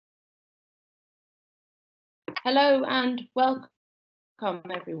Hello and welcome,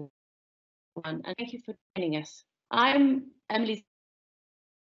 everyone, and thank you for joining us. I'm Emily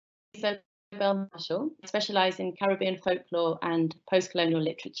Zobel Marshall. I specialise in Caribbean folklore and post-colonial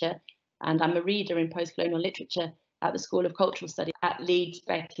literature, and I'm a reader in post-colonial literature at the School of Cultural Studies at Leeds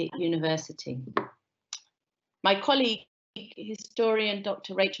Beckett University. My colleague, historian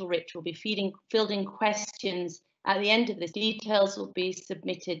Dr Rachel Rich, will be fielding questions at the end of this. Details will be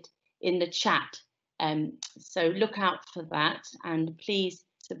submitted in the chat. So look out for that, and please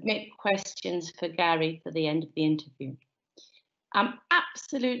submit questions for Gary for the end of the interview. I'm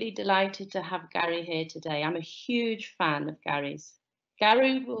absolutely delighted to have Gary here today. I'm a huge fan of Gary's.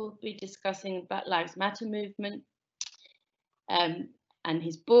 Gary will be discussing Black Lives Matter movement and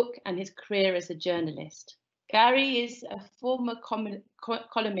his book and his career as a journalist. Gary is a former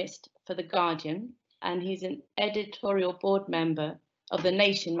columnist for The Guardian, and he's an editorial board member of The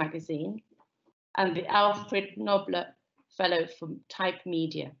Nation magazine and the Alfred Nobler Fellow for Type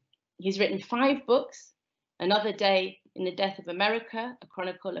Media. He's written 5 books: Another Day in the Death of America, a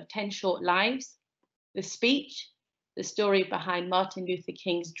chronicle of 10 short lives; The Speech, the story behind Martin Luther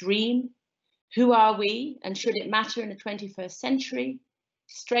King's dream; Who Are We and Should It Matter in the 21st Century;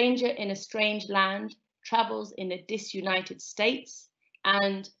 Stranger in a Strange Land, Travels in the Disunited States;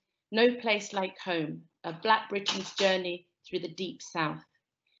 and No Place Like Home, a Black Britain's journey through the Deep South.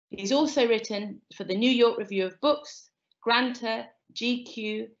 He's also written for the New York Review of Books, Granta,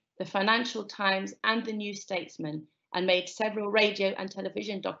 GQ, the Financial Times, and the New Statesman, and made several radio and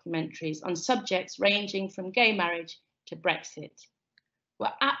television documentaries on subjects ranging from gay marriage to Brexit.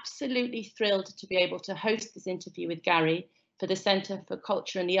 We're absolutely thrilled to be able to host this interview with Gary for the Centre for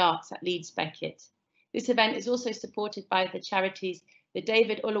Culture and the Arts at Leeds Beckett. This event is also supported by the charities the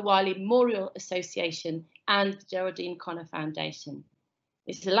David Oluwole Memorial Association and the Geraldine Connor Foundation.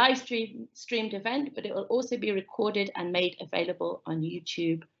 It's a live streamed event, but it will also be recorded and made available on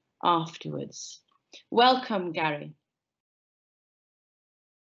YouTube afterwards. Welcome, Gary.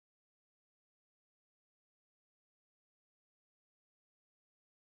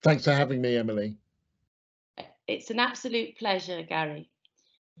 Thanks for having me, Emily. It's an absolute pleasure, Gary.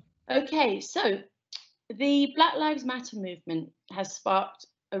 Okay, so the Black Lives Matter movement has sparked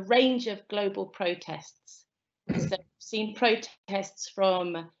a range of global protests. So we've seen protests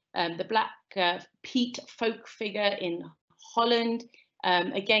from the Black Pete folk figure in Holland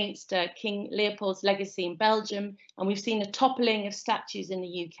against King Leopold's legacy in Belgium, and we've seen a toppling of statues in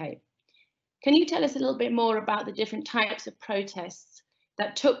the UK. Can you tell us a little bit more about the different types of protests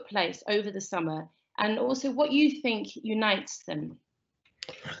that took place over the summer, and also what you think unites them?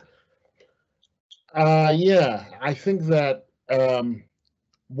 Yeah, I think that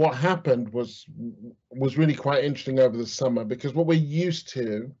what happened was really quite interesting over the summer, because what we're used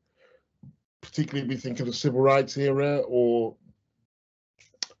to, particularly if we think of the civil rights era or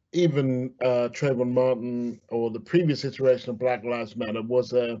even Trayvon Martin or the previous iteration of Black Lives Matter,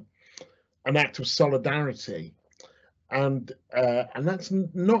 was an act of solidarity. And that's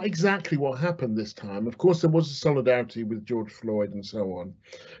not exactly what happened this time. Of course, there was a solidarity with George Floyd and so on,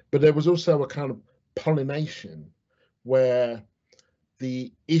 but there was also a kind of pollination where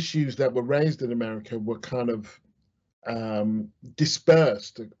the issues that were raised in America were kind of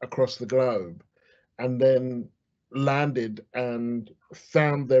dispersed across the globe, and then landed and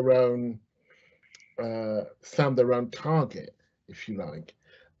found their own target, if you like.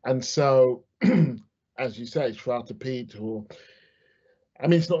 And so, as you say, Zwarte Piet, or I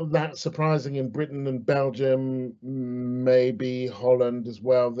mean, it's not that surprising in Britain and Belgium, maybe Holland as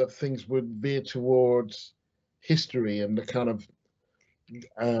well, that things would veer towards history and the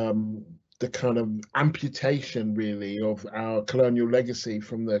kind of amputation, really, of our colonial legacy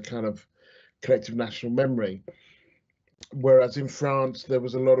from the kind of collective national memory. Whereas in France, there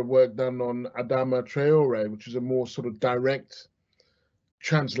was a lot of work done on Adama Traoré, which is a more sort of direct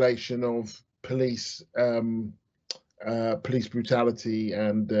translation of police brutality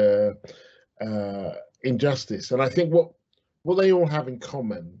and injustice. And I think what they all have in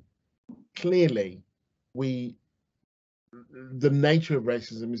common, clearly, the nature of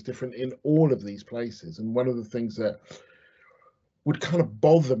racism is different in all of these places. And one of the things that would kind of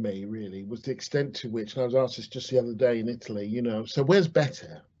bother me, really, was the extent to which, and I was asked this just the other day in Italy, so where's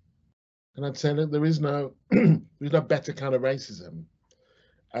better? And I'd say that there is no better kind of racism.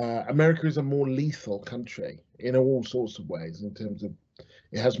 America is a more lethal country in all sorts of ways, in terms of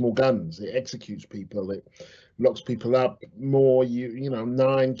it has more guns, it executes people, it locks people up more.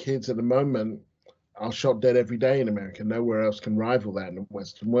 9 kids at the moment are shot dead every day in America. Nowhere else can rival that in the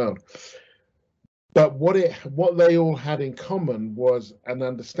Western world. But what they all had in common was an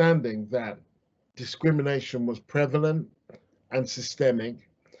understanding that discrimination was prevalent and systemic,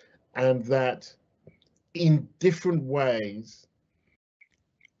 and that in different ways,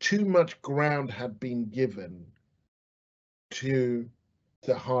 too much ground had been given to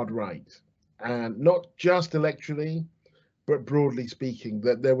the hard right, and not just electorally, but broadly speaking,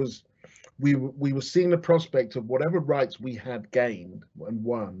 that there was we were seeing the prospect of whatever rights we had gained and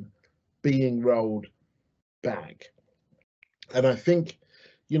won being rolled back. And I think,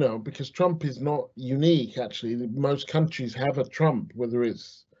 you know, because Trump is not unique, actually, most countries have a Trump, whether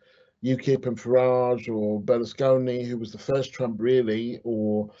it's UKIP and Farage, or Berlusconi, who was the first Trump really,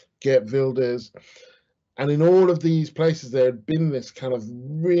 or Geert Wilders. And in all of these places, there had been this kind of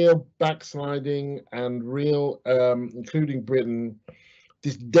real backsliding and real, including Britain,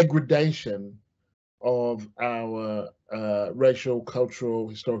 this degradation of our racial, cultural,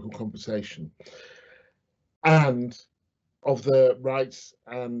 historical compensation, and of the rights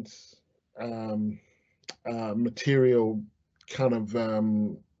and material kind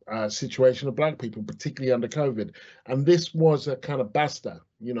of situation of Black people, particularly under COVID. And this was a kind of basta,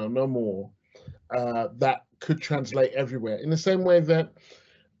 you know, no more, that could translate everywhere. In the same way that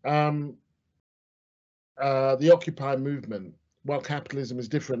the Occupy movement, while capitalism is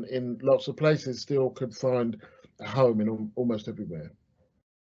different in lots of places, still could find a home in almost everywhere.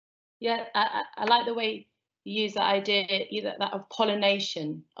 Yeah, I like the way you use that idea, that of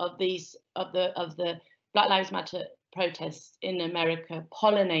pollination of these of the Black Lives Matter protests in America,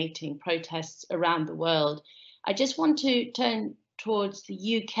 pollinating protests around the world. I just want to turn towards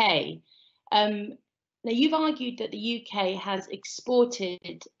the UK. Now, you've argued that the UK has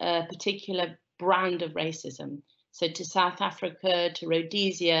exported a particular brand of racism, so to South Africa, to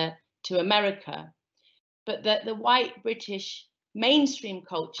Rhodesia, to America, but that the white British mainstream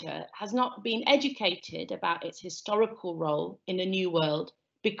culture has not been educated about its historical role in the New World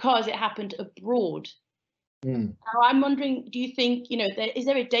because it happened abroad. Now, I'm wondering, do you think, you know, is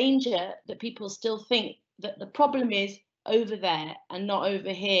there a danger that people still think that the problem is over there and not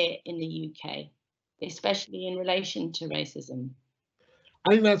over here in the UK, especially in relation to racism?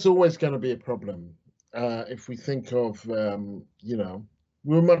 I think that's always going to be a problem. If we think of, you know,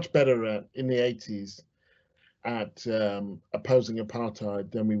 we were much better in the 80s at opposing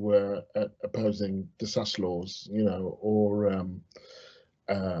apartheid than we were at opposing the sus laws, you know, or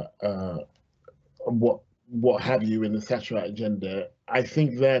what have you in the Thatcherite agenda. I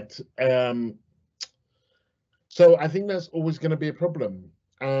think that so I think that's always going to be a problem,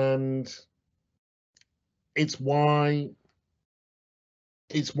 and it's why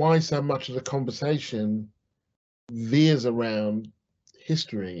so much of the conversation veers around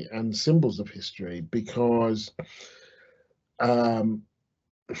history and symbols of history, because to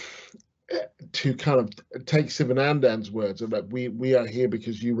kind of take Sivanandan's words of like, we are here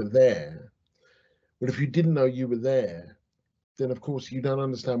because you were there. But if you didn't know you were there, then of course you don't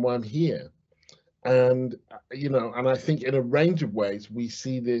understand why I'm here. And, you know, and I think in a range of ways we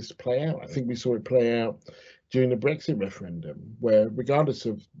see this play out. I think we saw it play out during the Brexit referendum, where regardless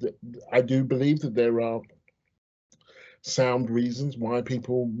of, I do believe that there are sound reasons why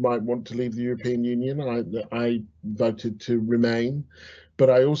people might want to leave the European Union. I voted to remain,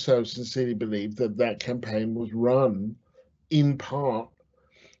 but I also sincerely believe that that campaign was run in part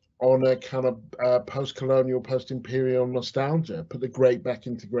on a kind of post-colonial, post-imperial nostalgia, put the great back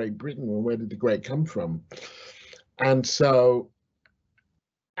into Great Britain. Well, where did the great come from? And so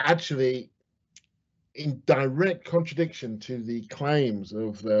actually, in direct contradiction to the claims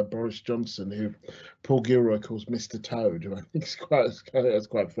of Boris Johnson, who Paul Gilroy calls Mr. Toad, who I think is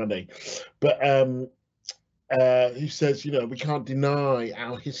quite funny, but who says, you know, we can't deny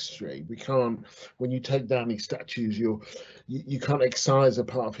our history. We can't, when you take down these statues, you can't excise a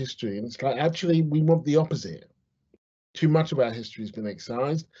part of history. And it's like, actually, we want the opposite. Too much of our history has been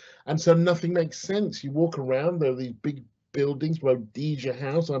excised, and so nothing makes sense. You walk around, there are these big buildings, Rhodesia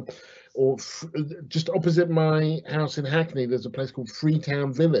House, or just opposite my house in Hackney, there's a place called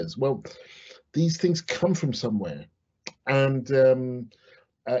Freetown Villas. Well, these things come from somewhere, and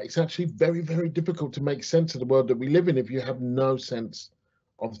it's actually very, very difficult to make sense of the world that we live in if you have no sense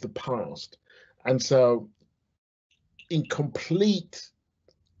of the past. And so, in complete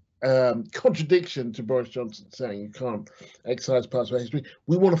contradiction to Boris Johnson saying you can't excise parts of our history,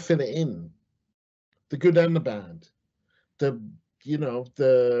 we want to fill it in, the good and the bad, the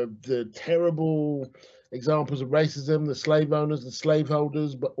terrible examples of racism, the slave owners, the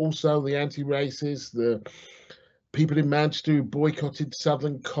slaveholders, but also the anti-racists, the people in Manchester who boycotted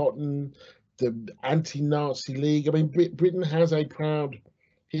Southern cotton, the anti-Nazi League. I mean, Britain has a proud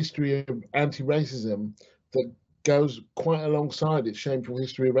history of anti-racism that goes quite alongside its shameful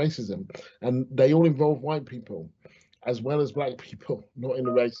history of racism, and they all involve white people as well as black people, not in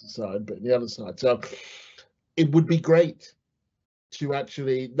the racist side, but the other side. So it would be great to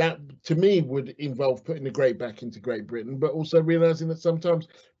actually, that to me would involve putting the great back into Great Britain, but also realizing that sometimes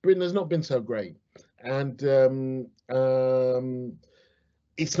Britain has not been so great. And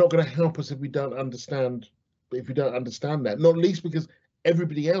it's not going to help us if we don't understand that, not least because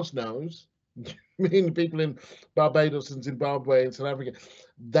everybody else knows. I mean, the people in Barbados and Zimbabwe and South Africa,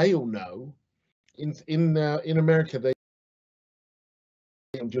 they all know. In America, they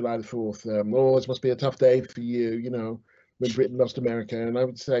on July the 4th, oh, this must be a tough day for you, you know, when Britain lost America. And I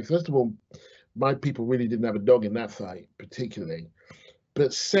would say, first of all, my people really didn't have a dog in that fight, particularly.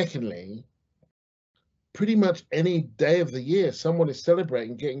 But secondly, pretty much any day of the year, someone is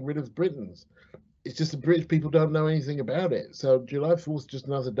celebrating getting rid of Britons. It's just the British people don't know anything about it. So July 4th is just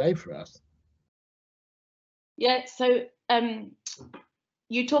another day for us. Yeah, so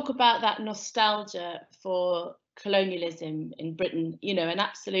you talk about that nostalgia for colonialism in Britain, you know, and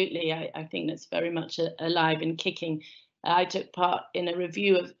absolutely, I think that's very much alive and kicking. I took part in a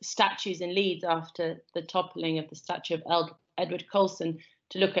review of statues in Leeds after the toppling of the statue of Edward Colston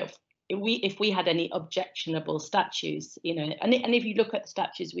to look at if we had any objectionable statues, you know, and if you look at the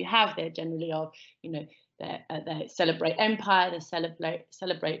statues we have, they're generally of, you know, they celebrate empire, they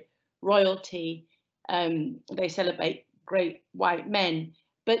celebrate royalty, they celebrate great white men.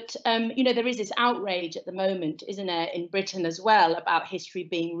 But, you know, there is this outrage at the moment, isn't there, in Britain as well, about history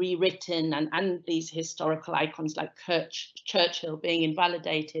being rewritten and these historical icons like Churchill being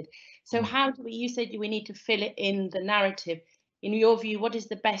invalidated. So how do we, you said we need to fill it in the narrative. In your view, what is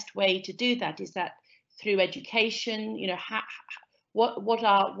the best way to do that? Is that through education? You know, what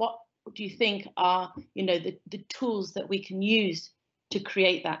do you think are, you know, the tools that we can use to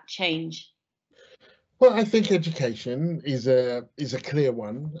create that change? Well, I think education is a clear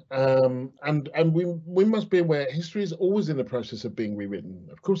one, and we must be aware history is always in the process of being rewritten.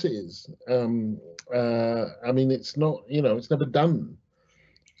 Of course, it is. I mean, it's not, you know, it's never done.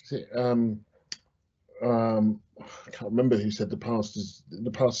 I can't remember who said the past is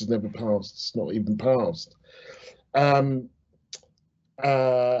never past. It's not even past.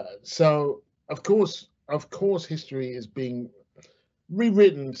 So of course, history is being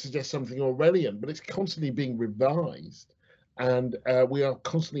rewritten suggests something Orwellian, but it's constantly being revised, and we are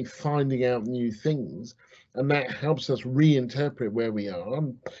constantly finding out new things, and that helps us reinterpret where we are.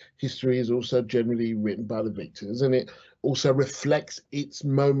 History is also generally written by the victors, and it also reflects its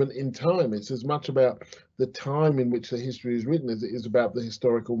moment in time. It's as much about the time in which the history is written as it is about the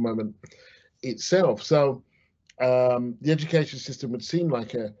historical moment itself. So the education system would seem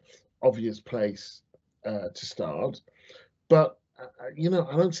like an obvious place to start, but you know,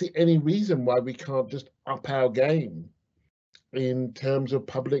 I don't see any reason why we can't just up our game in terms of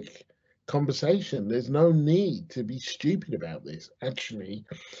public conversation. There's no need to be stupid about this. Actually,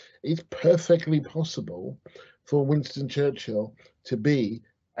 it's perfectly possible for Winston Churchill to be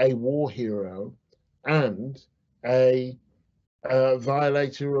a war hero and a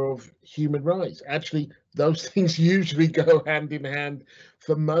violator of human rights. Actually, those things usually go hand in hand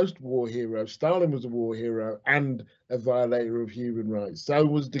for most war heroes. Stalin was a war hero and a violator of human rights. So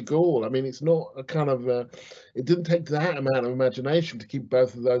was de Gaulle. I mean, it's not a kind of it didn't take that amount of imagination to keep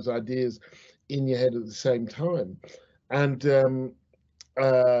both of those ideas in your head at the same time. And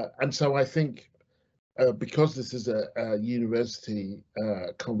so I think because this is a university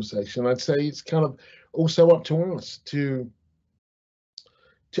conversation, I'd say it's kind of also up to us to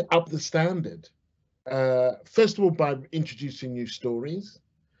up the standard. First of all, by introducing new stories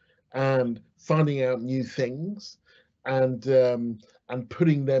and finding out new things, and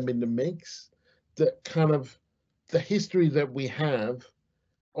putting them in the mix. That kind of the history that we have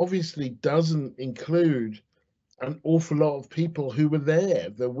obviously doesn't include an awful lot of people who were there: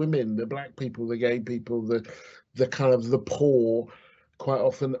 the women, the black people, the gay people, the kind of the poor. Quite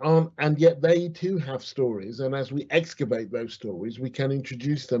often aren't, and yet they too have stories. And as we excavate those stories, we can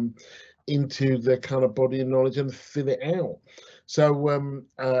introduce them into the kind of body of knowledge and fill it out. So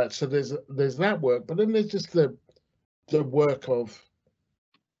so there's that work, but then there's just the work of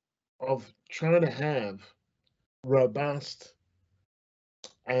trying to have robust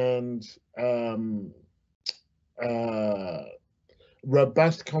and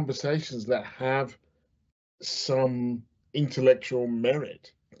robust conversations that have some intellectual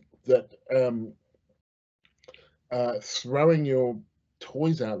merit, that throwing your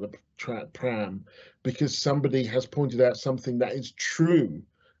toys out of the pram because somebody has pointed out something that is true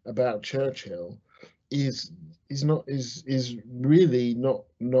about Churchill is is really not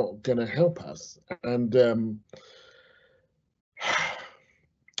going to help us. And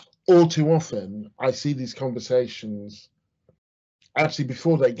all too often, I see these conversations, actually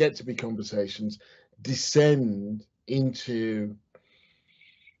before they get to be conversations, descend into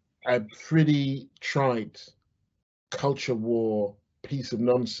a pretty trite culture war piece of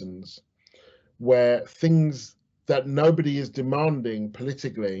nonsense, where things that nobody is demanding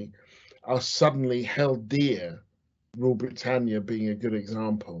politically are suddenly held dear, Rule Britannia being a good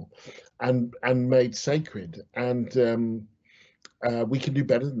example, and made sacred. And we can do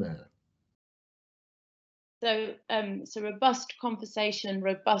better than that. So robust conversation,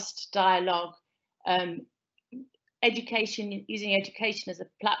 robust dialogue, education, using education as a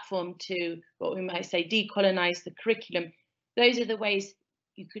platform to, what we might say, decolonize the curriculum. Those are the ways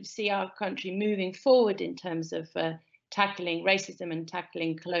you could see our country moving forward in terms of tackling racism and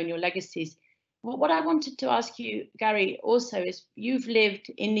tackling colonial legacies. What I wanted to ask you, Gary, also is, you've lived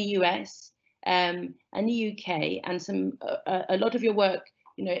in the US and the UK, and a lot of your work,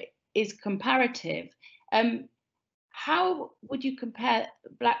 is comparative. How would you compare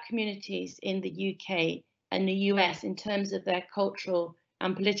Black communities in the UK and the US in terms of their cultural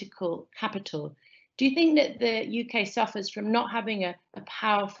and political capital? Do you think that the UK suffers from not having a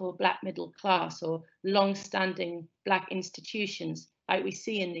powerful Black middle class or long-standing Black institutions like we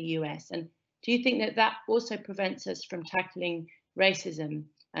see in the US? And do you think that that also prevents us from tackling racism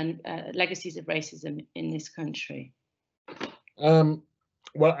and legacies of racism in this country? Well,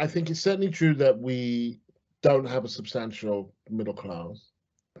 I think it's certainly true that we don't have a substantial middle class.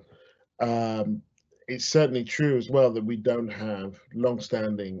 It's certainly true as well that we don't have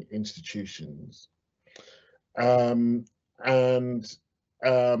long-standing institutions. But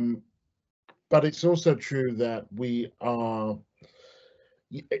it's also true that we are,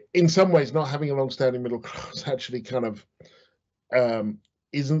 in some ways, not having a long-standing middle class actually kind of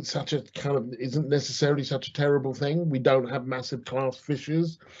isn't necessarily such a terrible thing. We don't have massive class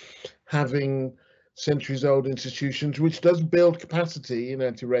fissures. Having centuries-old institutions, which does build capacity in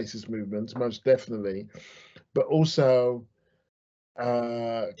anti-racist movements, most definitely, but also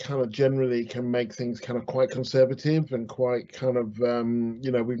kind of generally can make things kind of quite conservative and quite kind of,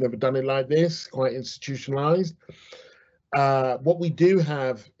 we've never done it like this, quite institutionalized. What we do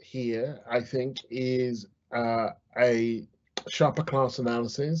have here, I think, is a sharper class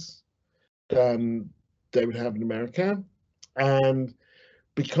analysis than they would have in America. And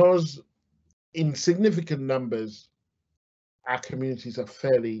because in significant numbers, our communities are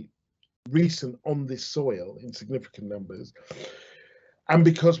fairly recent on this soil in significant numbers, and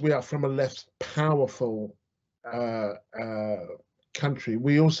because we are from a less powerful country,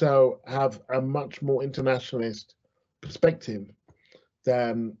 we also have a much more internationalist perspective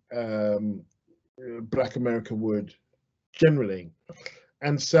than Black America would generally.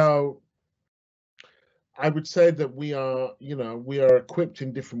 And so I would say that we are equipped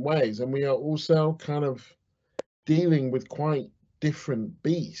in different ways, and we are also kind of dealing with quite different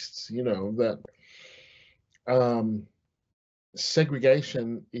beasts, that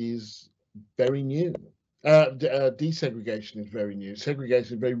segregation is very new. Desegregation is very new.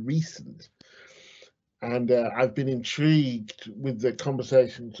 Segregation is very recent. And I've been intrigued with the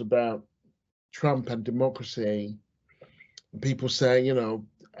conversations about Trump and democracy. People saying,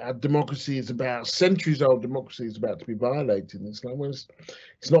 our democracy is about, centuries-old democracy is about to be violated. And it's like, well,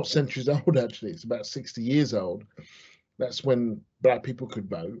 it's not centuries old, actually. It's about 60 years old. That's when Black people could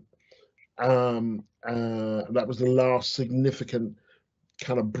vote. That was the last significant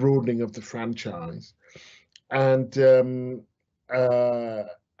kind of broadening of the franchise. And so,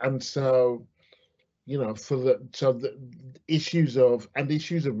 the issues of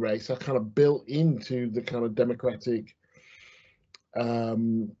race are kind of built into the kind of democratic,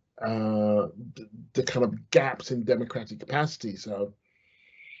 the kind of gaps in democratic capacity. So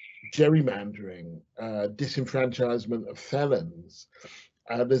gerrymandering, disenfranchisement of felons.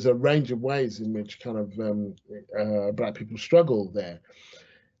 There's a range of ways in which kind of Black people struggle there.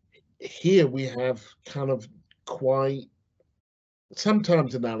 Here we have kind of quite,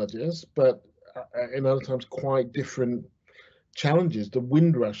 sometimes analogous, but in other times quite different challenges. The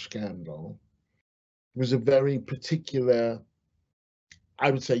Windrush scandal was a very particular,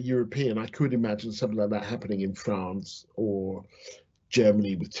 I would say, European. I could imagine something like that happening in France or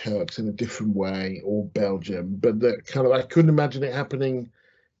Germany with Turks in a different way, or Belgium, but I couldn't imagine it happening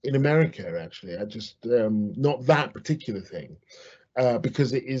in America, actually. I just, not that particular thing,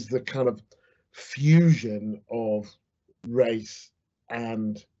 because it is the kind of fusion of race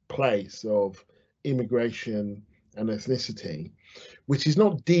and place, of immigration and ethnicity, which is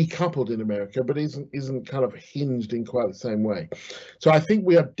not decoupled in America, but isn't kind of hinged in quite the same way. So I think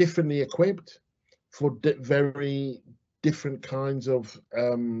we are differently equipped for very different kinds of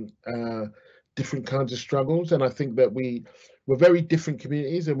struggles, and I think that we're very different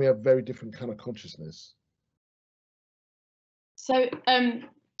communities and we have very different kind of consciousness. So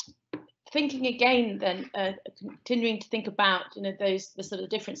thinking again then, continuing to think about the sort of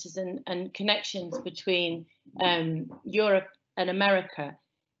differences and connections between Europe and America,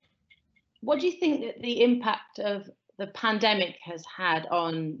 what do you think that the impact of the pandemic has had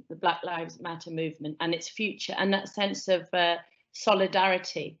on the Black Lives Matter movement and its future, and that sense of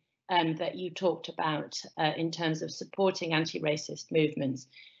solidarity that you talked about in terms of supporting anti-racist movements?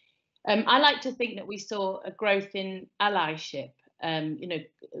 I like to think that we saw a growth in allyship.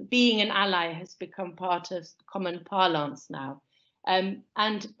 Being an ally has become part of common parlance now. And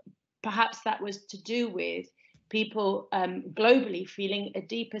perhaps that was to do with people globally feeling a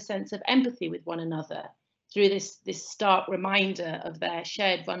deeper sense of empathy with one another through this stark reminder of their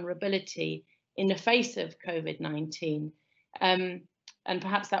shared vulnerability in the face of COVID-19. And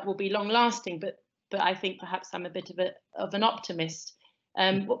perhaps that will be long lasting, but I think perhaps I'm a bit of an optimist.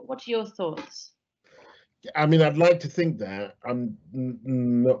 What are your thoughts? I mean, I'd like to think that. I'm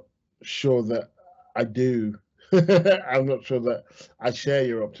not sure that I do. I'm not sure that I share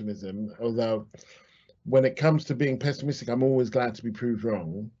your optimism, although when it comes to being pessimistic, I'm always glad to be proved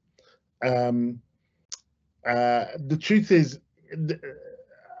wrong. The truth is,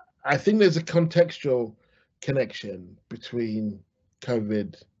 I think there's a contextual connection between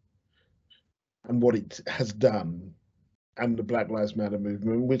COVID and what it has done and the Black Lives Matter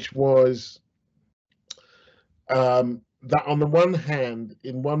movement, which was that on the one hand,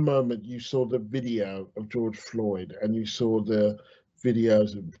 in one moment you saw the video of George Floyd and you saw the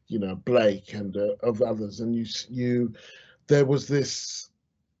videos of Blake and of others, and there was this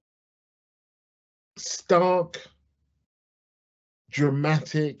stark,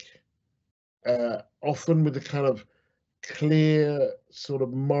 dramatic, often with a kind of clear sort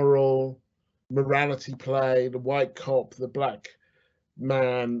of morality play, the white cop, the black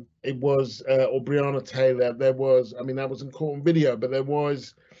man. It was or Breonna Taylor. There was, I mean, that wasn't caught on video, but there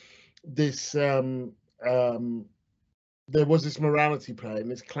was this morality play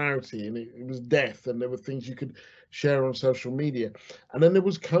and this clarity, and it was death, and there were things you could share on social media. And then there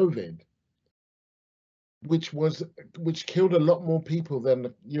was COVID, which killed a lot more people than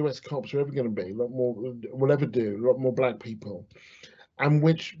the US cops are ever going to be, a lot more will ever do, a lot more black people, and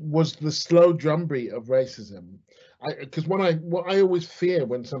which was the slow drumbeat of racism. Because what I always fear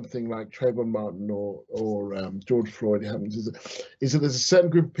when something like Trayvon Martin or George Floyd happens is that there's a certain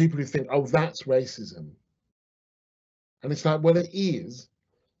group of people who think, oh, that's racism. And it's like, well, it is,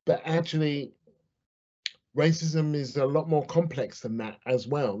 but actually racism is a lot more complex than that as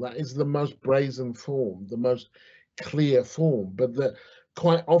well. That is the most brazen form, the most clear form, but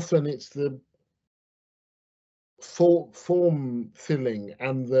quite often it's the form filling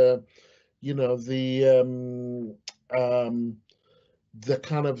and the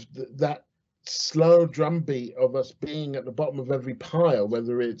kind of that slow drumbeat of us being at the bottom of every pile,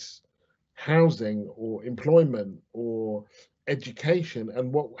 whether it's housing or employment or education.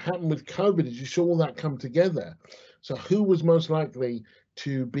 And what happened with COVID is you saw all that come together. So who was most likely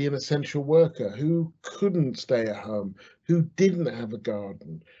to be an essential worker? Who couldn't stay at home? Who didn't have a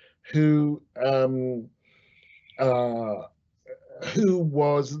garden? Who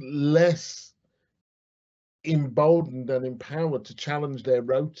was less emboldened and empowered to challenge their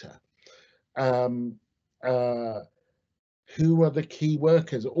rota? Who are the key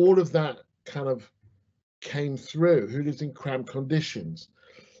workers? All of that kind of came through. Who lives in cramped conditions?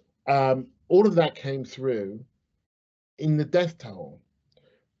 All of that came through in the death toll.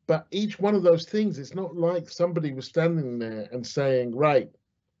 But each one of those things, it's not like somebody was standing there and saying, right,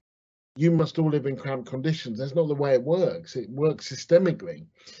 you must all live in cramped conditions. That's not the way it works. It works systemically.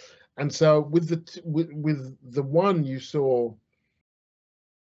 And so with the one you saw,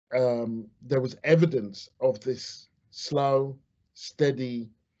 there was evidence of this slow, steady,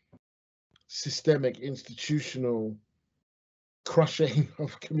 systemic, institutional crushing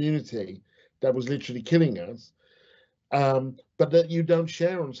of community that was literally killing us, but that you don't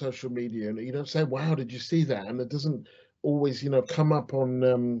share on social media, and you don't say, wow, did you see that? And it doesn't always come up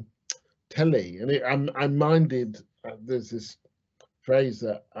on telly. And I'm minded, there's this phrase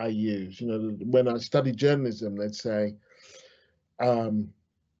that I use, when I studied journalism, they'd say, when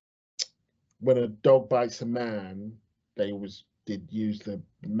a dog bites a man, they always did use the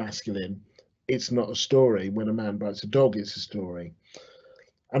masculine, it's not a story. When a man bites a dog, it's a story.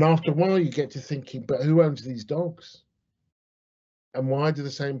 And after a while, you get to thinking, but who owns these dogs? And why do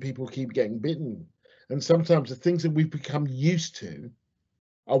the same people keep getting bitten? And sometimes the things that we've become used to,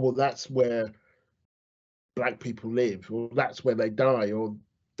 oh, well, that's where black people live, or that's where they die, or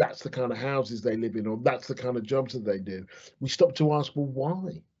that's the kind of houses they live in, or that's the kind of jobs that they do. We stop to ask, well,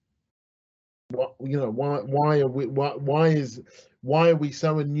 why? What, you know, why are we, why are we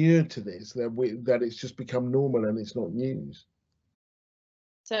so inured to this that it's just become normal and it's not news?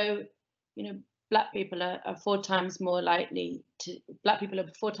 So, you know, black people are 4 times more likely to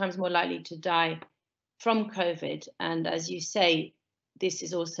die from COVID, and as you say, this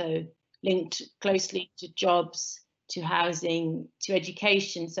is also linked closely to jobs, to housing, to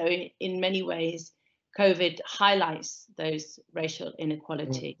education. So in many ways, COVID highlights those racial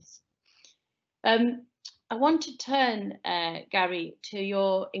inequalities. I want to turn, Gary, to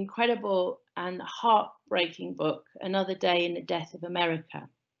your incredible and heartbreaking book, Another Day in the Death of America.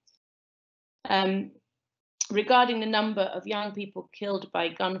 Regarding the number of young people killed by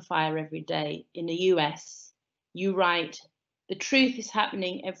gunfire every day in the US, you write, "The truth is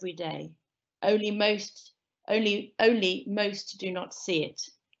happening every day. Only most do not see it."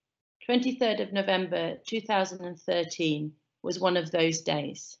 23rd of November 2013 was one of those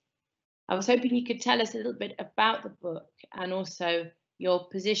days. I was hoping you could tell us a little bit about the book and also your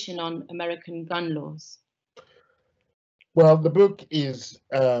position on American gun laws. Well, the book is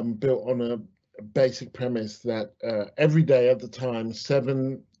built on a basic premise that every day at the time,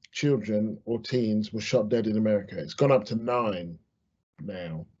 7 children or teens were shot dead in America. It's gone up to 9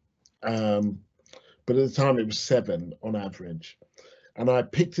 now, but at the time it was 7 on average. And I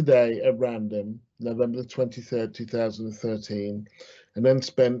picked a day at random, November the 23rd, 2013, and then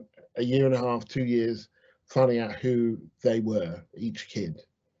spent a year and a half, 2 years finding out who they were, each kid,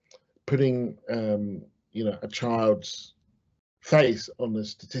 putting you know, a child's face on the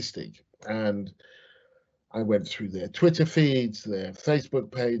statistic. And I went through their Twitter feeds, their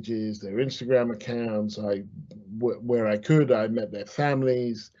Facebook pages, their Instagram accounts. Where I could, I met their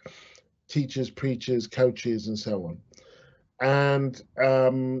families, teachers, preachers, coaches, and so on. And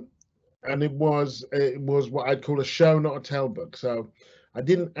it was what I'd call a show, not a tell book. So I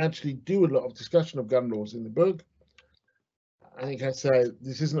didn't actually do a lot of discussion of gun laws in the book. I think I say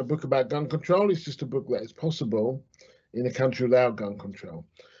this isn't a book about gun control. It's just a book that is possible in a country without gun control.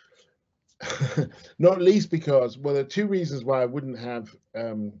 Not least because, well, there are 2 reasons why I wouldn't have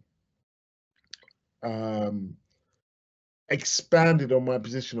expanded on my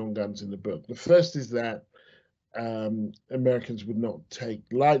position on guns in the book. The first is that Americans would not take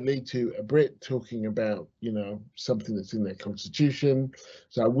lightly to a Brit talking about, you know, something that's in their constitution,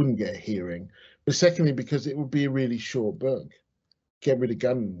 so I wouldn't get a hearing. But secondly, because it would be a really short book. Get rid of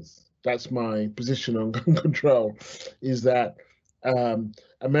guns. That's my position on gun control, is that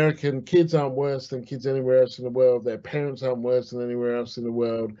American kids aren't worse than kids anywhere else in the world. Their parents aren't worse than anywhere else in the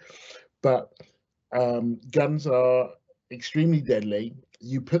world. But guns are extremely deadly.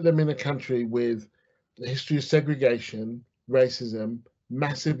 You put them in a country with a history of segregation, racism,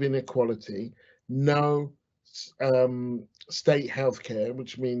 massive inequality, no state health care,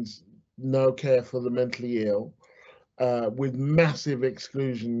 which means no care for the mentally ill, with massive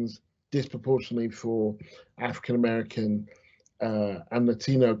exclusions disproportionately for African American and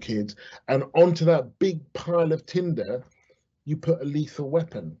Latino kids. And onto that big pile of tinder, you put a lethal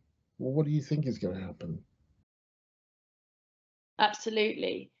weapon. Well, what do you think is going to happen?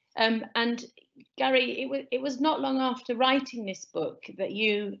 Absolutely. And Gary, it was not long after writing this book that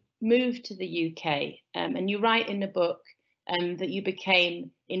you moved to the UK, and you write in the book that you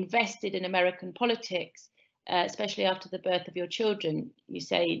became invested in American politics, especially after the birth of your children. You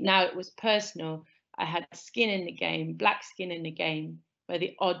say, now it was personal. I had skin in the game, black skin in the game, where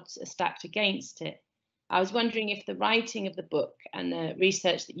the odds are stacked against it. I was wondering if the writing of the book and the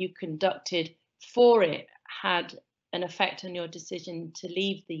research that you conducted for it had an effect on your decision to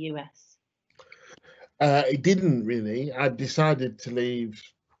leave the US. It didn't really. I decided to leave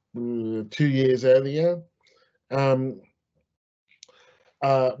 2 years earlier. One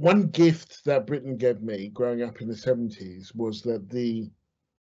gift that Britain gave me growing up in the 70s was that the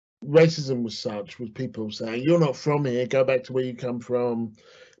racism was such, with people saying, "You're not from here, go back to where you come from.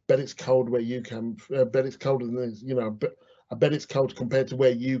 Bet it's cold where you come, bet it's colder than this, you know, but I bet it's cold compared to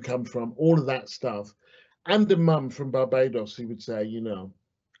where you come from," all of that stuff. And a mum from Barbados who would say, you know,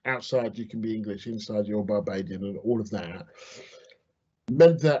 outside you can be English, inside you're Barbadian, and all of that,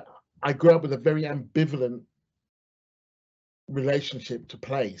 meant that I grew up with a very ambivalent relationship to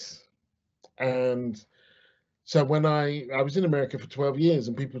place. And so when I was in America for 12 years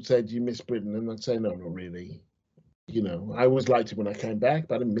and people would say, "Do you miss Britain?" And I'd say, "No, not really." You know, I always liked it when I came back,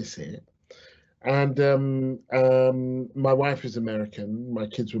 but I didn't miss it. And my wife is American. My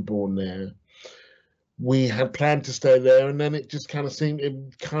kids were born there. We had planned to stay there, and then it just kind of seemed,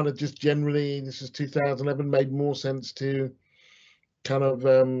 it kind of just generally, this is 2011, made more sense to kind of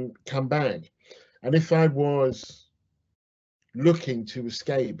come back. And if I was looking to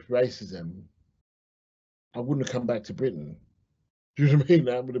escape racism, I wouldn't have come back to Britain. Do you know what I mean?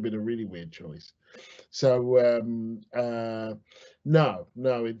 That would have been a really weird choice. So no,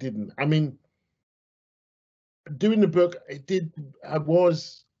 it didn't. I mean, doing the book, it did. I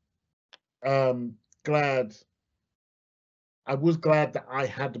was glad. I was glad that I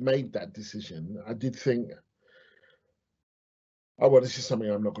had made that decision. I did think, oh well, this is something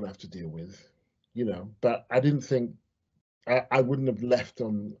I'm not going to have to deal with, you know. But I didn't think I wouldn't have left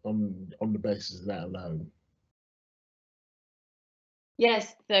on the basis of that alone.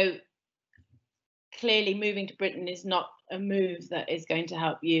 Yes, so clearly moving to Britain is not a move that is going to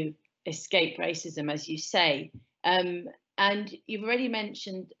help you escape racism, as you say. And you've already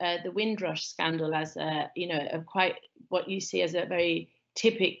mentioned the Windrush scandal as a quite what you see as a very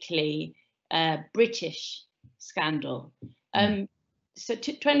typically British scandal. So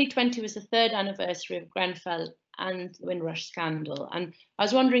 2020 was the 3rd anniversary of Grenfell and the Windrush scandal, and I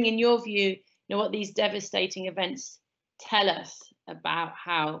was wondering, in your view, what these devastating events tell us about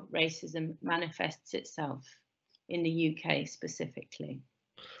how racism manifests itself in the UK specifically.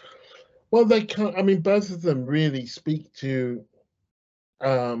 Well, they can't. I mean, both of them really speak to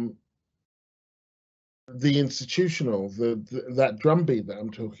the institutional, that drumbeat that I'm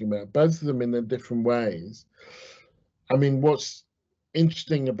talking about. Both of them in their different ways. I mean, what's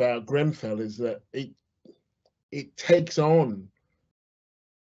interesting about Grenfell is that it takes on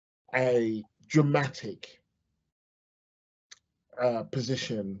a dramatic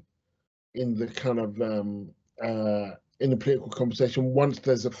position in the kind of in the political conversation once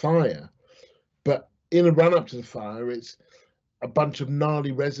there's a fire. But in a run-up to the fire, it's a bunch of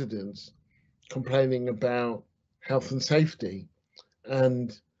gnarly residents complaining about health and safety,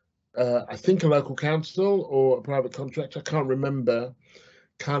 and I think a local council or a private contractor, I can't remember,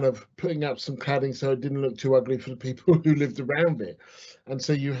 kind of putting up some cladding so it didn't look too ugly for the people who lived around it. And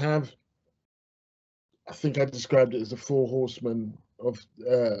so you have, I think I described it as the 4 horsemen of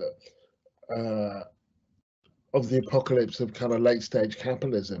the apocalypse of kind of late stage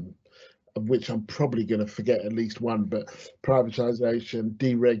capitalism, of which I'm probably going to forget at least one, but privatization,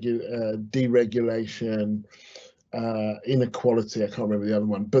 deregulation, inequality, I can't remember the other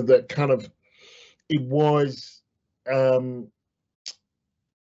one, but that kind of, it was,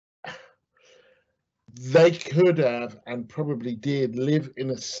 they could have and probably did live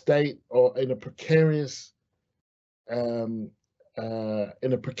in a state or in a precarious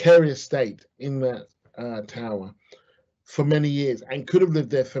state in that tower for many years, and could have lived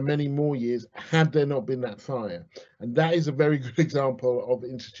there for many more years had there not been that fire. And that is a very good example of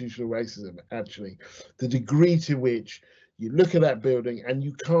institutional racism, actually. The degree to which you look at that building and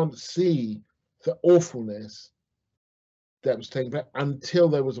you can't see the awfulness that was taking place until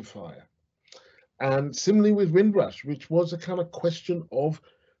there was a fire. And similarly with Windrush, which was a kind of question of,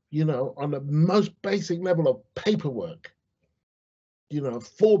 on the most basic level of paperwork,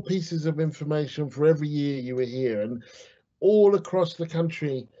 4 pieces of information for every year you were here, and all across the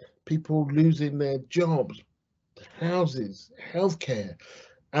country, people losing their jobs, houses, healthcare.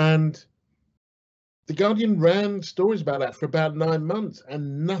 And The Guardian ran stories about that for about 9 months,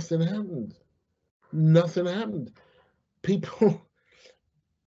 and nothing happened. Nothing happened. People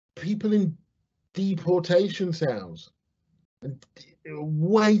in deportation cells, and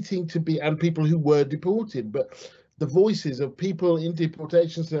waiting to be, and people who were deported, but the voices of people in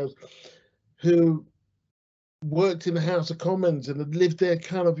deportation cells who worked in the House of Commons and had lived there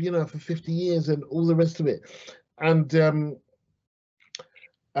kind of, for 50 years and all the rest of it. And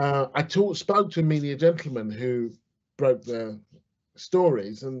I spoke to Amelia Gentleman, who broke the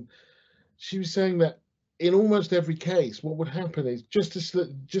stories, and she was saying that in almost every case, what would happen is just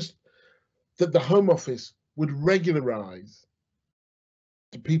that the Home Office would regularize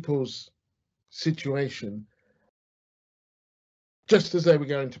the people's situation just as they were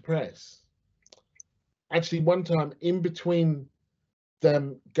going to press. Actually, one time in between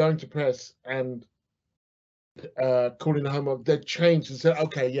them going to press and calling the Home Office, they changed and said,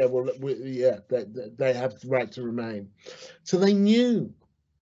 "Okay, yeah, well, they have the right to remain." So they knew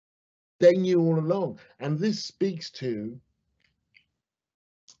all along, and this speaks to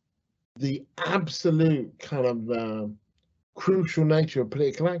the absolute kind of crucial nature of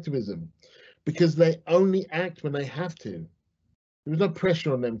political activism, because they only act when they have to. There was no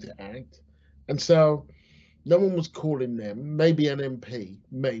pressure on them to act, and so No one was calling them, maybe an MP,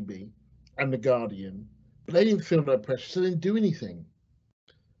 maybe, and the Guardian, but they didn't feel no pressure, so they didn't do anything.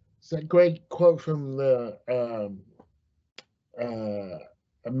 It's that great quote from the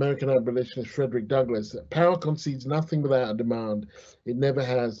American abolitionist Frederick Douglass, that power concedes nothing without a demand. It never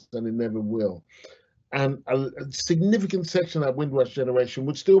has and it never will. And a significant section of that Windrush generation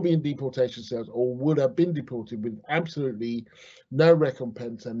would still be in deportation cells, or would have been deported with absolutely no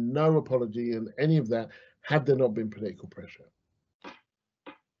recompense and no apology and any of that, had there not been political pressure.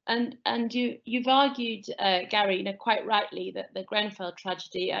 And you've argued, Gary, quite rightly, that the Grenfell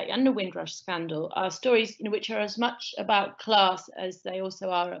tragedy and the Windrush scandal are stories which are as much about class as they also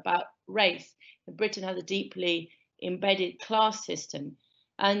are about race. Britain has a deeply embedded class system,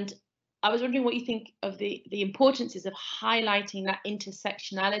 and I was wondering what you think of the importances of highlighting that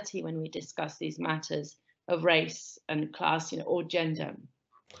intersectionality when we discuss these matters of race and class, or gender.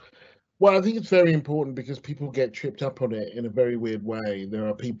 Well, I think it's very important because people get tripped up on it in a very weird way. There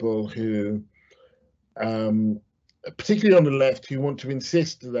are people who, particularly on the left, who want to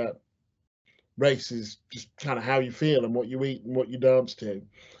insist that race is just kind of how you feel and what you eat and what you dance to,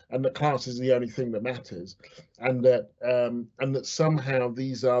 and that class is the only thing that matters, and that somehow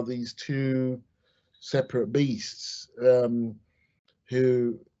these are these two separate beasts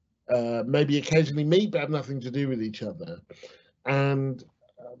who maybe occasionally meet but have nothing to do with each other. And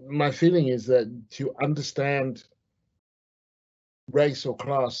my feeling is that to understand race or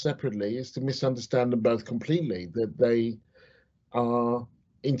class separately is to misunderstand them both completely, that they are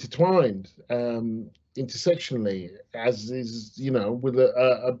intertwined intersectionally, as is, with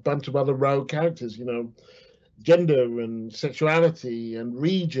a bunch of other rogue characters, gender and sexuality and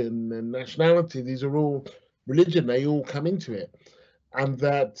region and nationality. These are all religion, they all come into it. And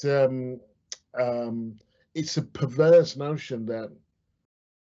that it's a perverse notion that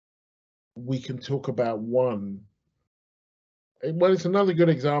we can talk about one. Well, it's another good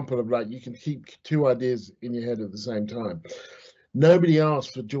example of, like, you can keep two ideas in your head at the same time. Nobody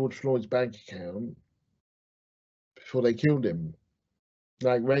asked for George Floyd's bank account before they killed him.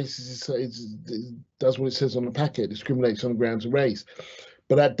 Like, race does what it says on the packet, discriminates on the grounds of race.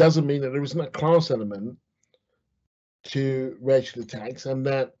 But that doesn't mean that there isn't a class element to racial attacks, and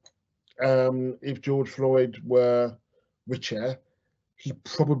that if George Floyd were richer, he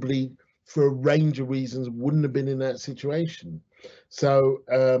probably, for a range of reasons, wouldn't have been in that situation. So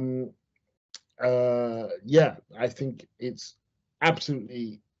yeah, I think it's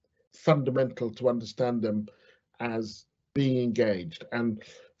absolutely fundamental to understand them as being engaged. And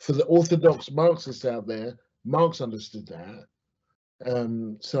for the orthodox Marxists out there, Marx understood that.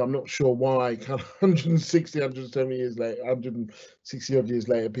 So I'm not sure why kind of 160, 170 years later, 160 odd years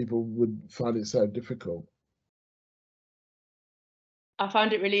later, people would find it so difficult. I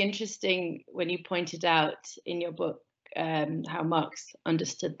found it really interesting when you pointed out in your book how Marx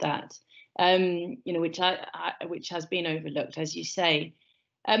understood that, which has been overlooked, as you say.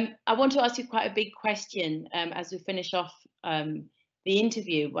 I want to ask you quite a big question as we finish off the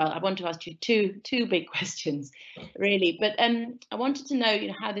interview. Well, I want to ask you two big questions, really. But I wanted to know,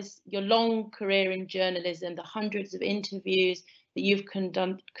 how your long career in journalism, the hundreds of interviews that you've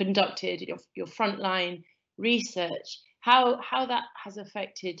conducted, your frontline research, how that has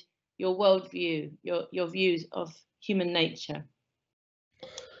affected your worldview, your views of human nature.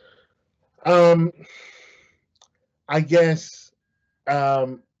 I guess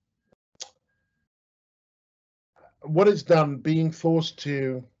what it's done, being forced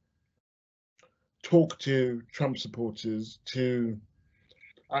to talk to Trump supporters,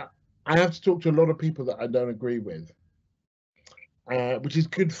 I have to talk to a lot of people that I don't agree with, which is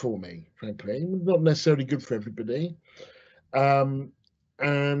good for me, frankly, not necessarily good for everybody. And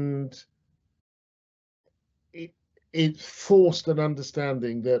it forced an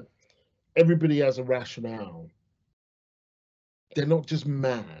understanding that everybody has a rationale. They're not just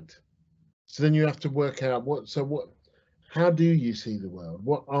mad. So then you have to work out how do you see the world?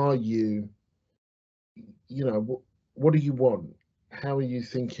 What are you, what do you want? How are you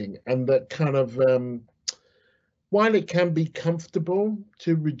thinking? And that kind of, while it can be comfortable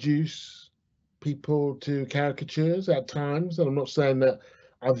to reduce people to caricatures at times, and I'm not saying that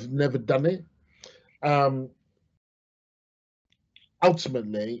I've never done it,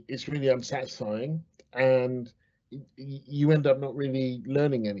 ultimately it's really unsatisfying, and you end up not really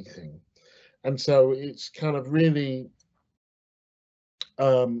learning anything. And so it's kind of really,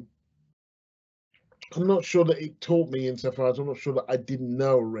 I'm not sure that it taught me insofar as I'm not sure that I didn't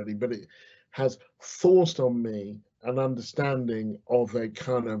know already, but it has forced on me an understanding of a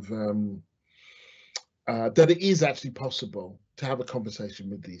kind of, that it is actually possible to have a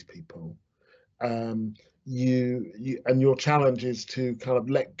conversation with these people. and your challenge is to kind of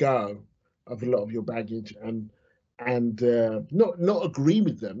let go of a lot of your baggage and not agree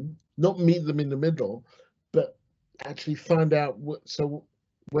with them, not meet them in the middle, but actually find out so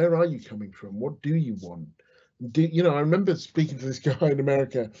where are you coming from? What do you want? I remember speaking to this guy in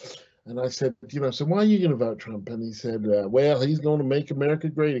America, and I said, so why are you going to vote Trump? And he said, well, he's going to make America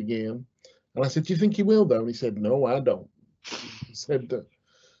great again. And I said, do you think he will, though? And he said, no, I don't. He said,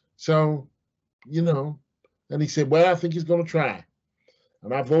 so, and he said, well, I think he's going to try.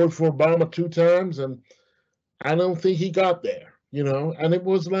 And I voted for Obama 2 times, and I don't think he got there, and it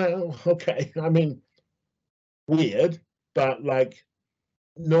was like, oh, okay, I mean, weird, but like,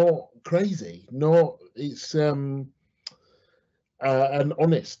 not crazy, no, it's and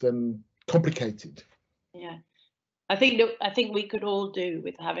honest and complicated. Yeah, I think we could all do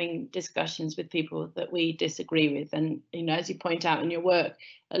with having discussions with people that we disagree with, and as you point out in your work,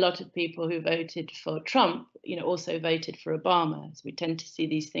 a lot of people who voted for Trump, also voted for Obama. So we tend to see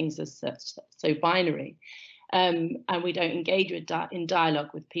these things as so binary, and we don't engage in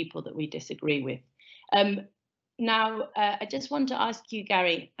dialogue with people that we disagree with. Now, I just want to ask you,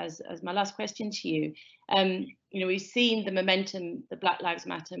 Gary, as my last question to you. We've seen the momentum the Black Lives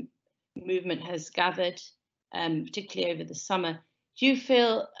Matter movement has gathered, particularly over the summer. Do you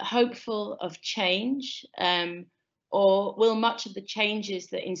feel hopeful of change, or will much of the changes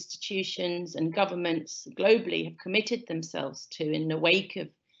that institutions and governments globally have committed themselves to in the wake of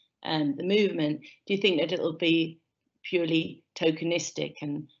the movement, do you think that it'll be purely tokenistic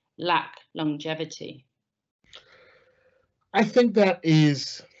and lack longevity? I think that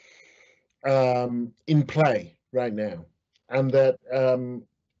is in play right now, and that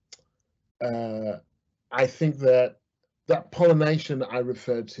I think that pollination I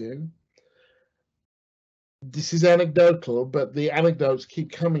referred to, this is anecdotal, but the anecdotes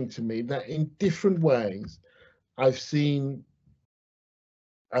keep coming to me that in different ways I've seen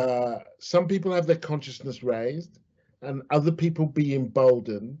some people have their consciousness raised and other people be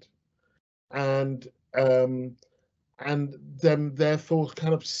emboldened, and them therefore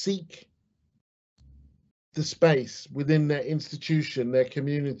kind of seek the space within their institution, their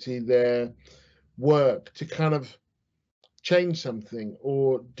community, their work to kind of change something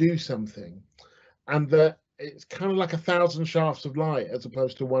or do something, and that it's kind of like 1,000 shafts of light as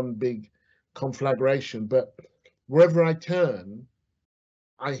opposed to one big conflagration. But wherever I turn,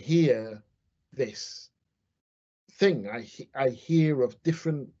 I hear this thing. I hear of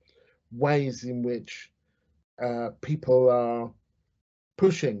different ways in which people are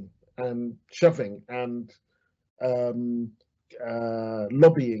pushing and shoving and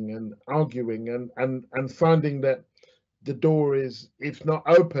lobbying and arguing and finding that the door is, if not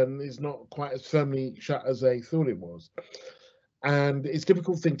open, is not quite as firmly shut as they thought it was. And it's a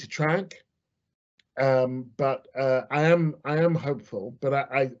difficult thing to track, but I am hopeful. But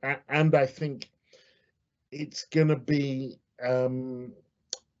I think it's going to be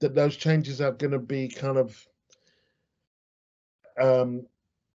that those changes are going to be kind of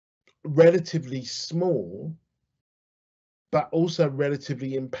relatively small, but also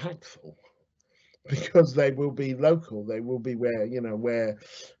relatively impactful, because they will be local. They will be where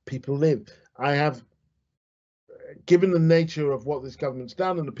people live. I have, given the nature of what this government's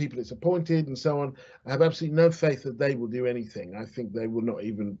done and the people it's appointed and so on, I have absolutely no faith that they will do anything. I think they will not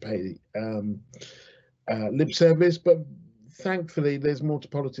even pay lip service. But thankfully, there's more to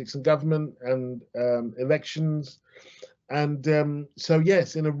politics and government and elections. And so,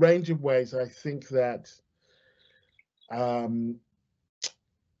 yes, in a range of ways, I think that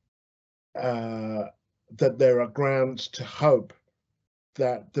that there are grounds to hope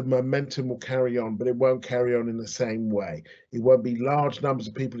that the momentum will carry on, but it won't carry on in the same way. It won't be large numbers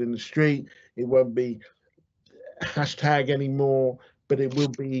of people in the street. It won't be hashtag anymore, but it will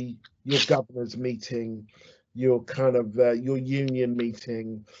be your governor's meeting, your kind of your union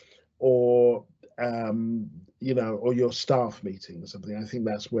meeting, or or your staff meeting or something. I think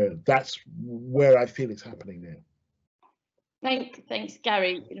that's where I feel it's happening now. Thanks,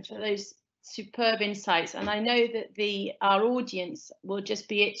 Gary, for those superb insights. And I know that our audience will just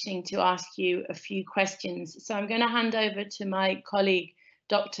be itching to ask you a few questions. So I'm going to hand over to my colleague,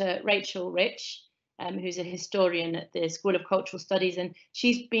 Dr. Rachel Rich, who's a historian at the School of Cultural Studies, and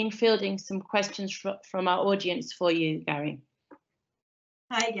she's been fielding some questions from our audience for you, Gary.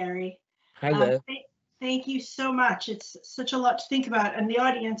 Hi, Gary. Hi there. Thank you so much. It's such a lot to think about, and the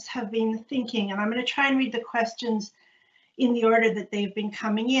audience have been thinking, and I'm going to try and read the questions in the order that they've been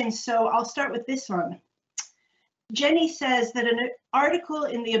coming in. So I'll start with this one. Jenny says that an article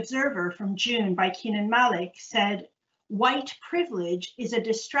in The Observer from June by Keenan Malik said, white privilege is a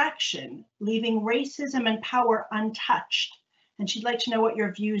distraction, leaving racism and power untouched. And she'd like to know what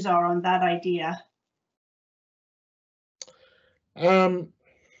your views are on that idea. I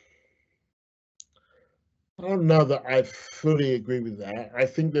don't know that I fully agree with that. I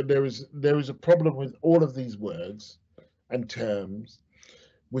think that there is a problem with all of these words and terms,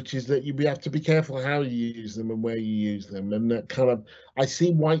 which is that you have to be careful how you use them and where you use them. And that kind of, I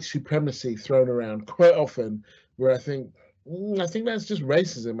see white supremacy thrown around quite often, where I think that's just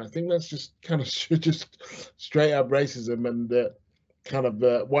racism. I think that's just kind of just straight up racism, and kind of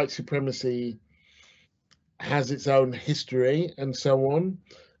white supremacy has its own history and so on.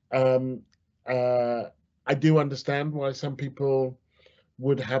 I do understand why some people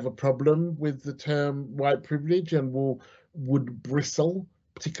would have a problem with the term white privilege and would bristle,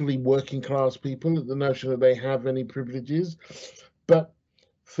 particularly working class people, at the notion that they have any privileges. But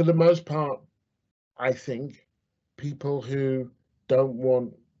for the most part, I think people who don't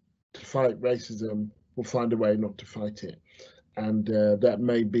want to fight racism will find a way not to fight it. And that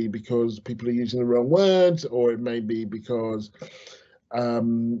may be because people are using the wrong words, or it may be because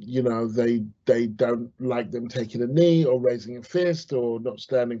they don't like them taking a knee or raising a fist or not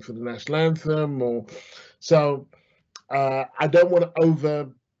standing for the national anthem, or so. I don't want to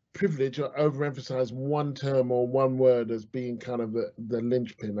over privilege or overemphasize one term or one word as being kind of the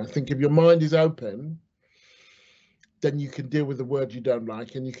linchpin. I think if your mind is open, then you can deal with the word you don't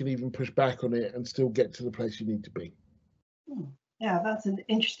like, and you can even push back on it and still get to the place you need to be. Yeah, that's an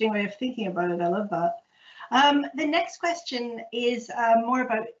interesting way of thinking about it. I love that. The next question is more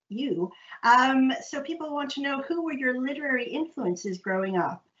about you. So people want to know, who were your literary influences growing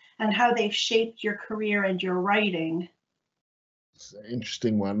up and how they've shaped your career and your writing? It's an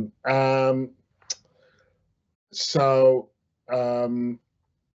interesting one.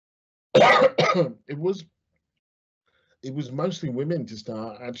 It was mostly women to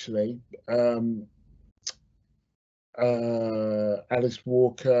start, actually. Alice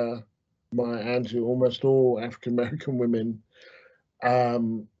Walker, Maya Angelou, almost all African American women,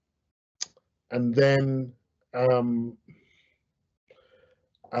 and then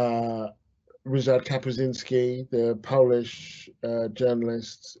Ryszard Kapuscinski, the Polish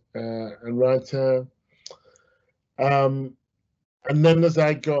journalist and writer, and then as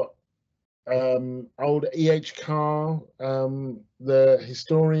I got old E.H. Carr, the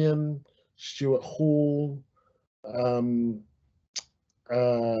historian, Stuart Hall.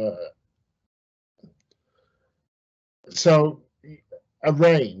 So a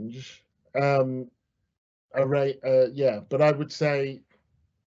range, yeah, but I would say,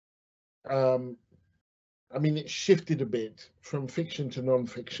 I mean, it shifted a bit from fiction to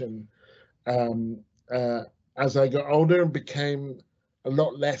non-fiction as I got older and became a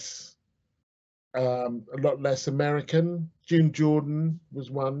lot less American. June Jordan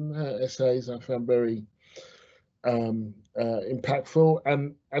was one. Her essays I found very impactful,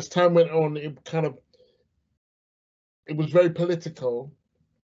 and as time went on, it was very political,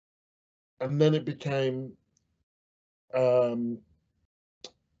 and then it became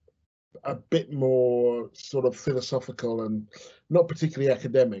a bit more sort of philosophical and not particularly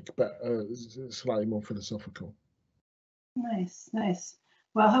academic, but slightly more philosophical. Nice, nice.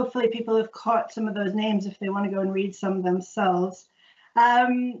 Well, hopefully people have caught some of those names if they want to go and read some themselves.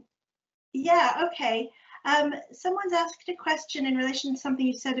 Yeah, okay. Someone's asked a question in relation to something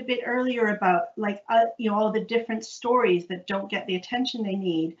you said a bit earlier about, like, all the different stories that don't get the attention they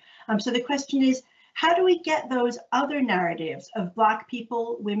need. So the question is, how do we get those other narratives of Black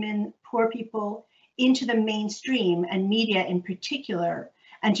people, women, poor people into the mainstream and media in particular,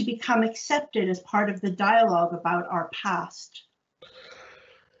 and to become accepted as part of the dialogue about our past?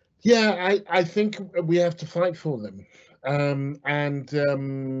 Yeah, I think we have to fight for them.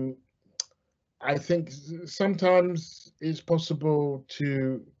 I think sometimes it's possible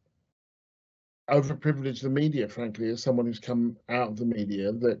to overprivilege the media, frankly, as someone who's come out of the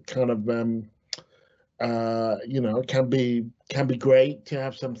media, that kind of, can be great to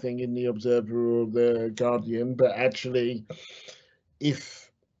have something in the Observer or the Guardian, but actually, if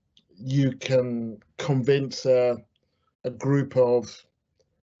you can convince a group of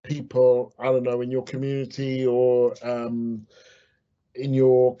people, I don't know, in your community or in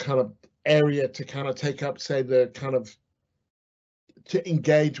your kind of area to kind of take up, say, the kind of, to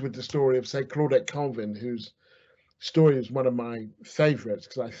engage with the story of, say, Claudette Colvin, whose story is one of my favorites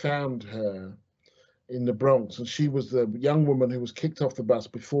because I found her in the Bronx, and she was the young woman who was kicked off the bus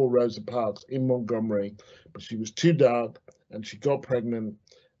before Rosa Parks in Montgomery, but she was too dark and she got pregnant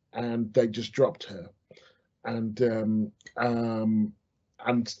and they just dropped her. And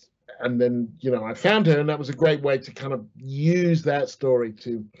then, you know, I found her, and that was a great way to kind of use that story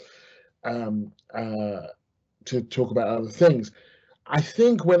to talk about other things. I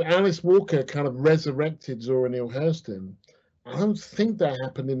think when Alice Walker kind of resurrected Zora Neale Hurston, I don't think that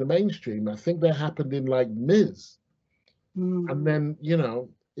happened in the mainstream. I think that happened in like Ms. And then, you know,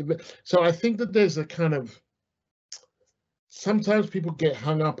 so I think that there's a kind of, sometimes people get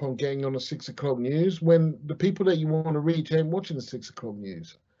hung up on getting on the 6 o'clock news when the people that you want to reach ain't watching the 6 o'clock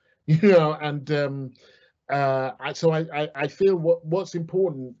news, you know. And so I feel what's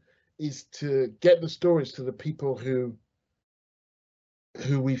important is to get the stories to the people who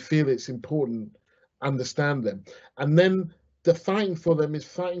we feel it's important, understand them, and then the fighting for them is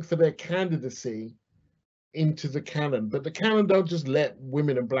fighting for their candidacy into the canon. But the canon don't just let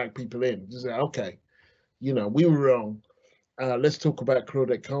women and black people in. Just say, okay, you know, we were wrong. Let's talk about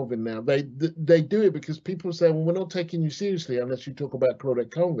Claudette Colvin now. They do it because people say, well, we're not taking you seriously unless you talk about Claudette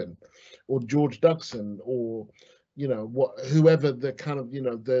Colvin or George Duxon or, you know, whoever the kind of, you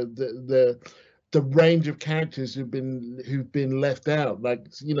know, the range of characters who've been left out. Like,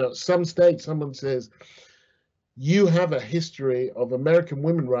 you know, some state someone says, you have a history of American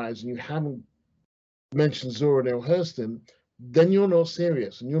women rights and you haven't mentioned Zora Neale Hurston, then you're not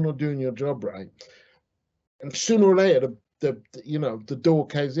serious and you're not doing your job right. And sooner or later, the door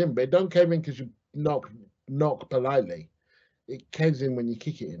caves in, but it don't cave in because you knock politely. It caves in when you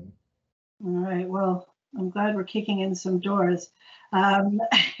kick it in. All right. Well, I'm glad we're kicking in some doors.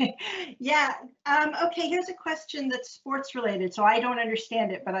 Yeah. Okay. Here's a question that's sports related, so I don't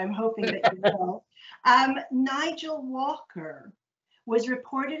understand it, but I'm hoping that you will. Nigel Walker was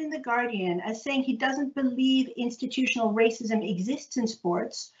reported in The Guardian as saying he doesn't believe institutional racism exists in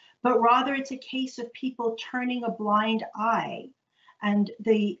sports, but rather it's a case of people turning a blind eye. And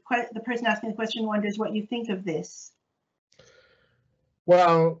the person asking the question wonders what you think of this.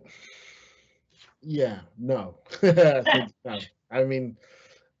 Well, yeah, no. No. I mean,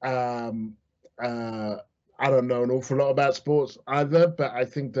 I don't know an awful lot about sports either, but I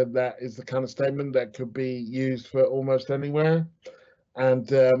think that is the kind of statement that could be used for almost anywhere. And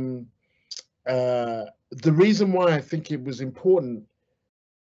the reason why I think it was important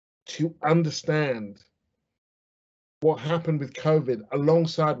to understand what happened with COVID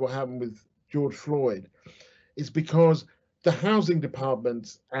alongside what happened with George Floyd is because the housing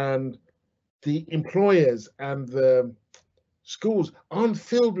departments and the employers and the schools aren't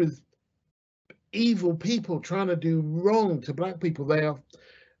filled with evil people trying to do wrong to black people. They are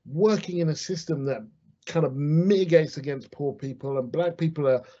working in a system that kind of mitigates against poor people, and black people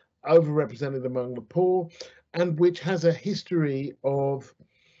are overrepresented among the poor, and which has a history of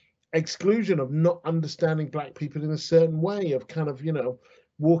exclusion, of not understanding black people in a certain way, of kind of, you know,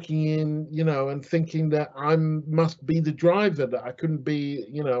 walking in, you know, and thinking that I must be the driver, that I couldn't be,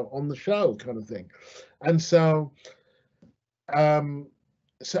 you know, on the show kind of thing. And so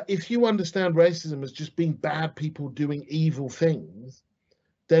so if you understand racism as just being bad people doing evil things,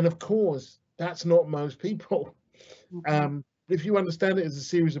 then of course that's not most people. If you understand it as a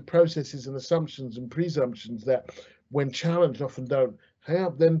series of processes and assumptions and presumptions that when challenged often don't hang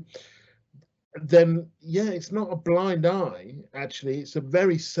up, then yeah, it's not a blind eye. Actually, it's a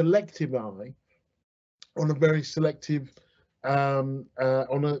very selective eye on a very selective on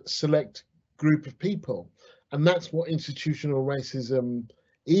a select group of people. And that's what institutional racism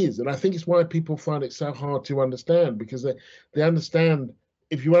is. And I think it's why people find it so hard to understand, because they understand,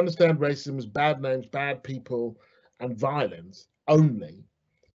 if you understand racism as bad names, bad people, and violence only,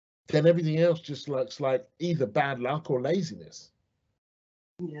 then everything else just looks like either bad luck or laziness.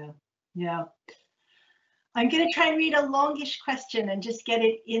 Yeah. Yeah. I'm going to try and read a longish question and just get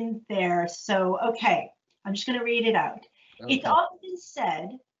it in there. So, okay, I'm just going to read it out. Okay. It's often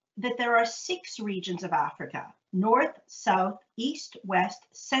said that there are 6 regions of Africa: North, South, East, West,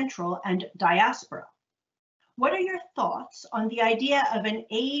 Central, and Diaspora. What are your thoughts on the idea of an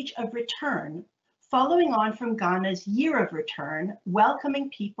age of return following on from Ghana's year of return, welcoming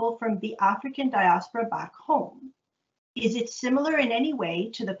people from the African diaspora back home? Is it similar in any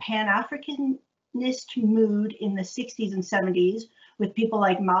way to the Pan-Africanist mood in the 60s and 70s with people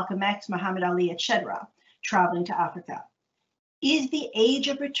like Malcolm X, Muhammad Ali, etc., traveling to Africa? Is the age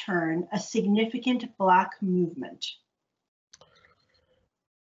of return a significant Black movement?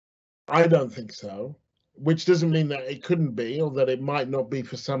 I don't think so, which doesn't mean that it couldn't be, or that it might not be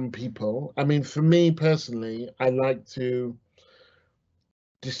for some people. I mean, for me personally, I like to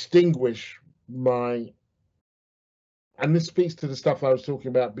distinguish and this speaks to the stuff I was talking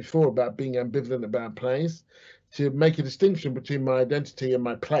about before, about being ambivalent about place, to make a distinction between my identity and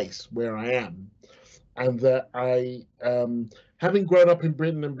my place, where I am. and that I, having grown up in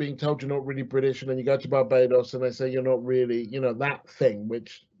Britain and being told you're not really British, and then you go to Barbados and they say you're not really, you know, that thing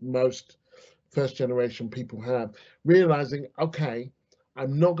which most first generation people have, realizing, okay,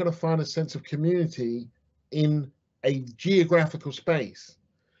 I'm not going to find a sense of community in a geographical space.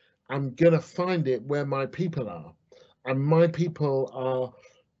 I'm going to find it where my people are. And my people are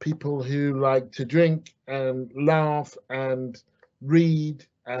people who like to drink and laugh and read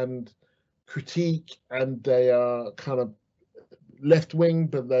and critique, and they are kind of left wing,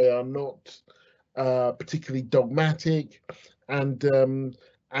 but they are not particularly dogmatic. And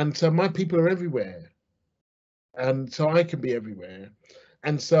so my people are everywhere, and so I can be everywhere.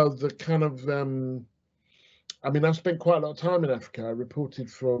 And so the kind of I mean, I've spent quite a lot of time in Africa. I reported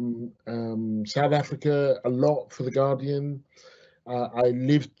from South Africa a lot for The Guardian. I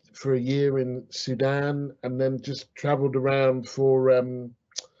lived for a year in Sudan, and then just travelled around for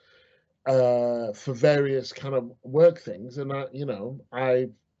various kind of work things. And I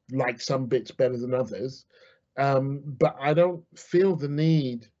like some bits better than others, but I don't feel the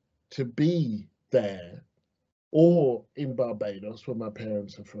need to be there, or in Barbados, where my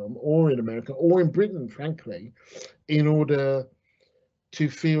parents are from, or in America, or in Britain, frankly, in order to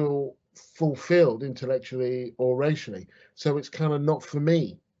feel fulfilled intellectually or racially. So it's kind of not for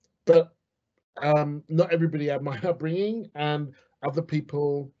me. But not everybody had my upbringing, and other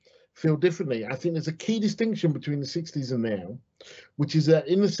people feel differently. I think there's a key distinction between the 60s and now, which is that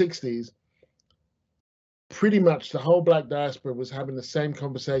in the 60s, pretty much the whole Black diaspora was having the same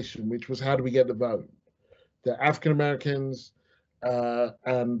conversation, which was, how do we get the vote? The African Americans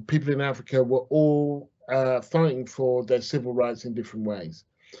and people in Africa were all fighting for their civil rights in different ways.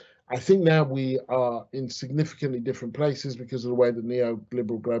 I think now we are in significantly different places because of the way that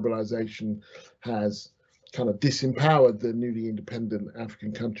neoliberal globalization has kind of disempowered the newly independent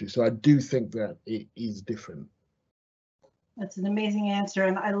African countries. So I do think that it is different. That's an amazing answer,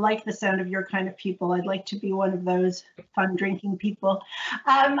 and I like the sound of your kind of people. I'd like to be one of those fun drinking people.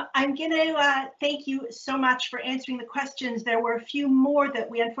 I'm going to thank you so much for answering the questions. There were a few more that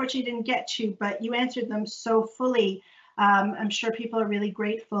we unfortunately didn't get to, but you answered them so fully. I'm sure people are really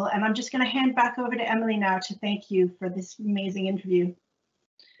grateful, and I'm just going to hand back over to Emily now to thank you for this amazing interview.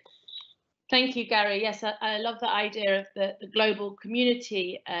 Thank you, Gary. Yes, I love the idea of the global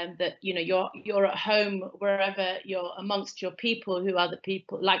community, that you're at home wherever you're amongst your people who are the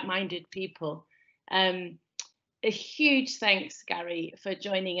people, like-minded people. A huge thanks, Gary, for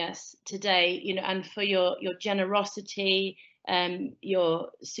joining us today, and for your generosity, your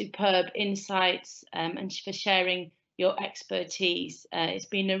superb insights, and for sharing your expertise. It's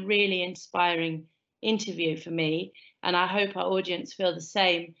been a really inspiring interview for me, and I hope our audience feel the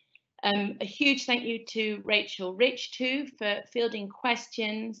same. A huge thank you to Rachel Rich too for fielding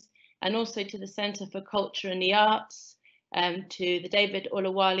questions, and also to the Centre for Culture and the Arts, to the David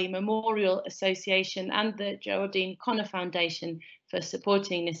Olawale Memorial Association and the Geraldine Connor Foundation for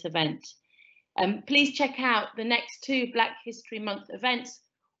supporting this event. Please check out the next two Black History Month events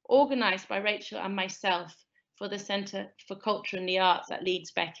organised by Rachel and myself for the Centre for Culture and the Arts at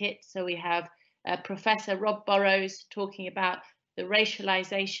Leeds Beckett. So we have Professor Rob Burrows talking about the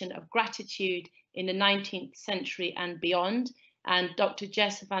racialization of gratitude in the 19th century and beyond, and Dr.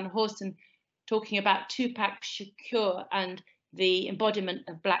 Jess van Horsten talking about Tupac Shakur and the embodiment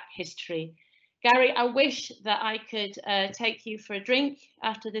of Black history. Gary, I wish that I could take you for a drink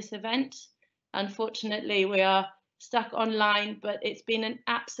after this event. Unfortunately, we are stuck online, but it's been an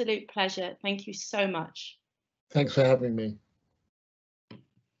absolute pleasure. Thank you so much. Thanks for having me.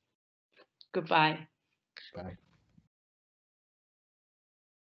 Goodbye. Bye.